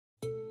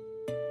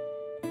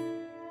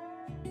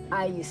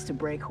I used to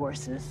break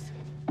horses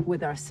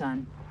with our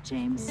son,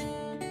 James.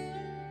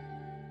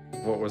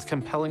 What was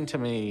compelling to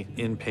me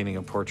in painting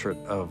a portrait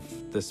of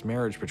this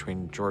marriage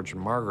between George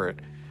and Margaret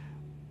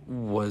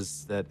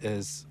was that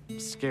as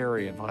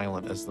scary and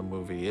violent as the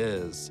movie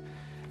is,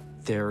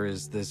 there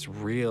is this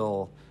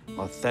real,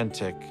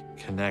 authentic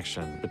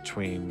connection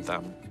between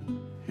them.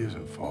 He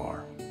isn't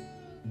far,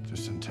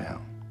 just in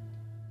town.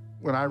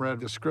 When I read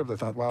the script, I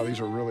thought, wow, these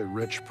are really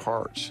rich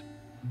parts.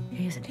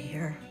 He isn't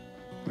here.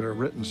 They're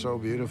written so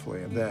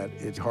beautifully that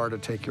it's hard to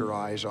take your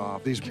eyes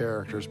off these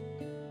characters.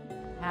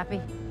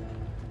 Happy?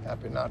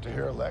 Happy not to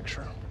hear a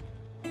lecture.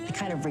 They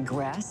kind of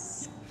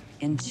regress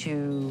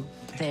into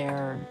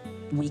their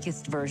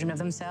weakest version of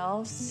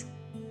themselves.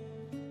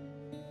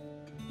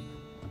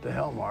 What the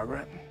hell,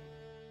 Margaret?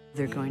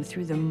 They're going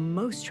through the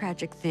most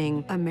tragic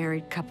thing a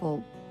married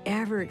couple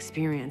ever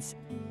experience,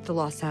 the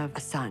loss of a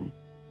son.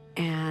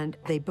 And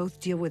they both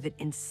deal with it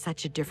in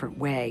such a different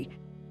way.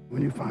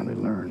 When you finally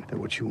learn that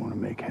what you want to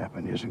make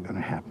happen isn't going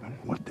to happen,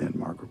 what then,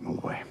 Margaret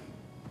Malloy?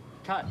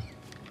 Cut.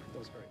 That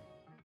was great.